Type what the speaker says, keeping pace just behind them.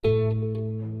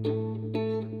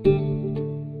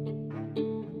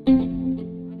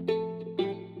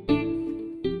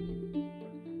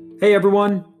Hey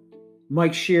everyone,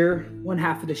 Mike Shear, one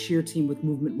half of the Shear team with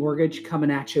Movement Mortgage, coming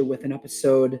at you with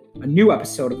a new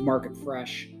episode of Market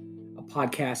Fresh, a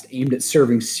podcast aimed at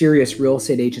serving serious real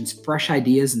estate agents fresh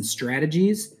ideas and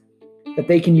strategies that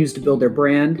they can use to build their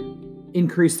brand,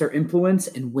 increase their influence,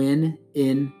 and win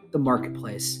in the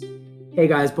marketplace. Hey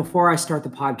guys, before I start the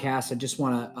podcast, I just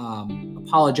want to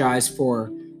apologize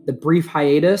for the brief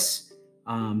hiatus.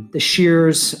 The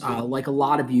Shears, like a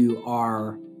lot of you,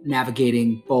 are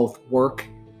navigating both work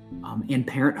and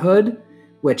parenthood,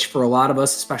 which for a lot of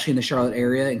us, especially in the Charlotte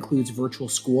area, includes virtual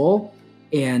school,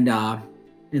 and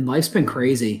life's been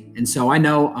crazy. And so I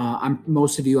know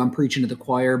most of you, I'm preaching to the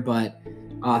choir, but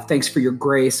thanks for your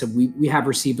grace. We have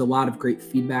received a lot of great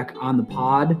feedback on the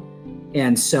pod,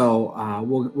 and so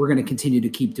we're going to continue to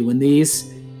keep doing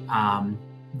these. Having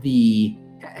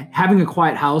a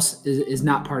quiet house is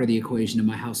not part of the equation in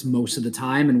my house most of the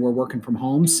time, and we're working from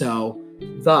home, so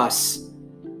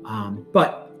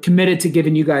but committed to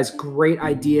giving you guys great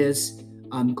ideas,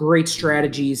 great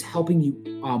strategies, helping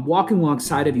you, walking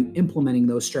alongside of you, implementing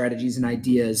those strategies and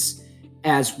ideas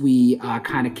as we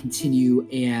kind of continue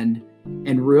and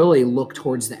really look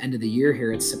towards the end of the year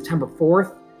here. It's September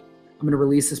 4th. I'm going to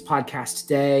release this podcast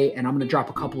today, and I'm going to drop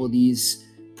a couple of these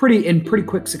pretty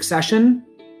quick succession,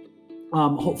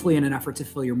 hopefully in an effort to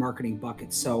fill your marketing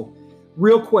bucket. So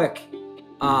real quick,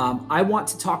 I want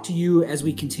to talk to you as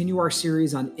we continue our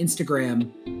series on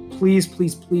Instagram. Please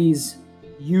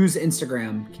use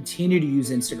Instagram. Continue to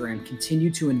use Instagram. Continue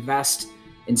to invest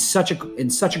in such a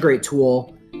great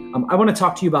tool. I want to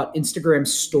talk to you about Instagram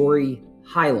story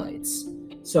highlights.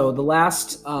 So the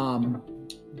last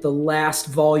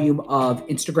volume of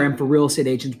Instagram for Real Estate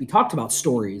Agents, we talked about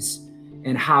stories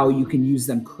and how you can use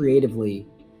them creatively.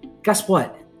 Guess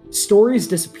what? Stories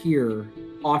disappear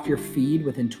off your feed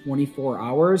within 24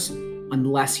 hours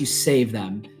unless you save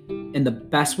them. And the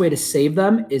best way to save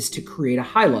them is to create a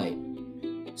highlight.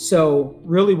 So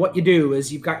really what you do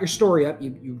is you've got your story up,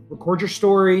 you record your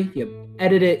story, you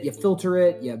edit it, you filter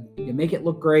it, you make it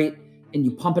look great, and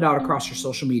you pump it out across your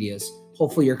social medias.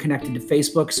 Hopefully you're connected to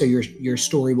Facebook, so your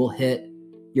story will hit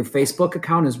your Facebook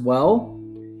account as well.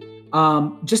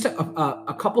 Just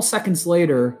a couple seconds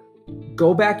later,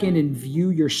 go back in and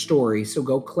view your story. So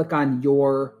go click on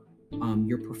your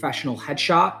professional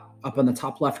headshot up on the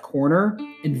top left corner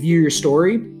and view your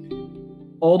story.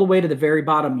 All the way to the very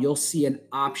bottom, you'll see an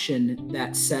option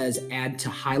that says add to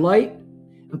highlight.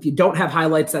 If you don't have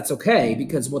highlights, that's okay,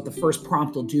 because what the first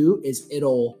prompt will do is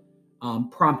it'll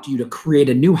prompt you to create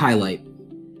a new highlight.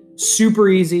 Super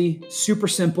easy, super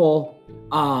simple.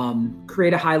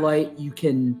 Create a highlight. You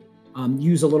can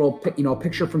use a little,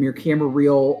 picture from your camera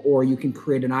reel, or you can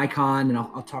create an icon, and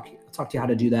I'll talk to you how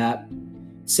to do that.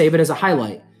 Save it as a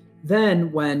highlight.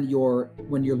 Then when you're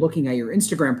looking at your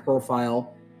Instagram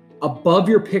profile, above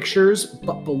your pictures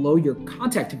but below your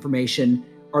contact information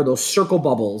are those circle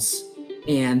bubbles,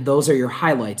 and those are your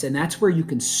highlights, and that's where you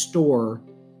can store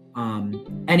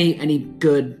any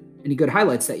good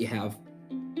highlights that you have.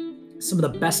 Some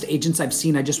of the best agents I've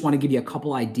seen, I just want to give you a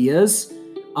couple ideas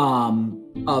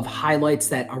of highlights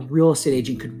that a real estate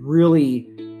agent could really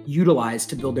utilize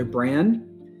to build their brand.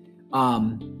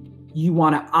 You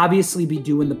want to obviously be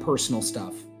doing the personal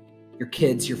stuff, your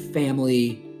kids, your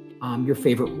family, your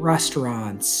favorite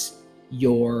restaurants,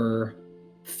 your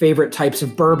favorite types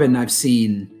of bourbon I've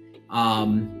seen,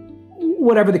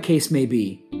 whatever the case may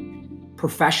be.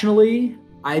 Professionally,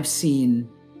 I've seen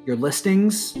your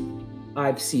listings.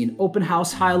 I've seen open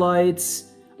house highlights.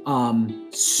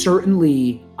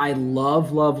 Certainly, I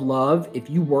love if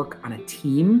you work on a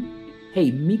team.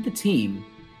 Hey, meet the team.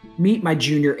 Meet my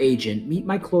junior agent. Meet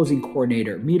my closing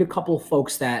coordinator. Meet a couple of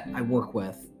folks that I work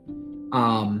with.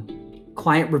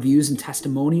 Client reviews and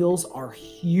testimonials are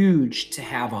huge to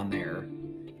have on there.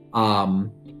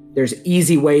 There's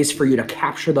easy ways for you to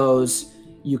capture those.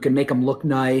 You can make them look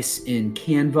nice in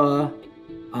Canva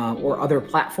or other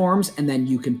platforms, and then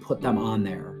you can put them on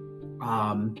there.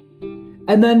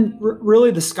 And then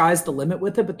really the sky's the limit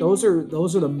with it, but those are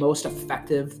the most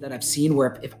effective that I've seen,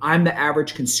 where if I'm the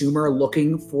average consumer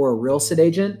looking for a real estate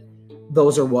agent,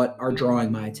 those are what are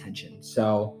drawing my attention.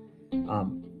 So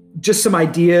just some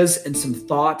ideas and some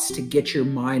thoughts to get your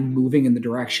mind moving in the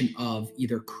direction of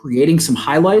either creating some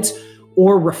highlights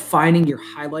or refining your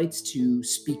highlights to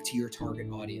speak to your target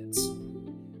audience.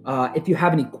 If you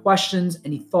have any questions,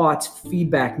 any thoughts,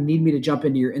 feedback, need me to jump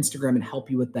into your Instagram and help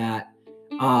you with that,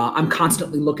 I'm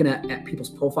constantly looking at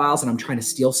people's profiles, and I'm trying to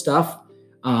steal stuff.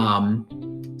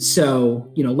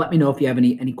 So, let me know if you have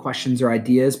any questions or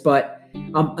ideas. But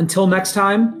until next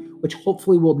time, which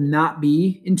hopefully will not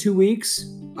be in 2 weeks,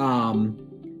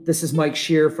 this is Mike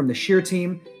Shear from the Shear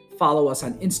team. Follow us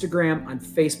on Instagram, on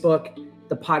Facebook.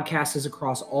 The podcast is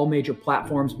across all major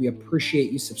platforms. We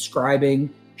appreciate you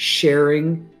subscribing,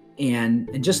 sharing,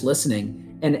 and just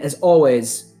listening. And as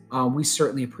always, we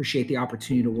certainly appreciate the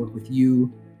opportunity to work with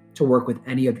you, to work with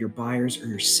any of your buyers or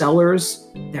your sellers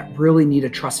that really need a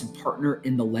trusted partner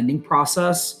in the lending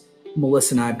process.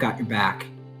 Melissa and I have got your back.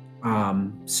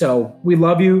 So we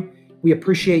love you. We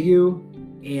appreciate you,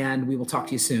 and we will talk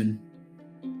to you soon.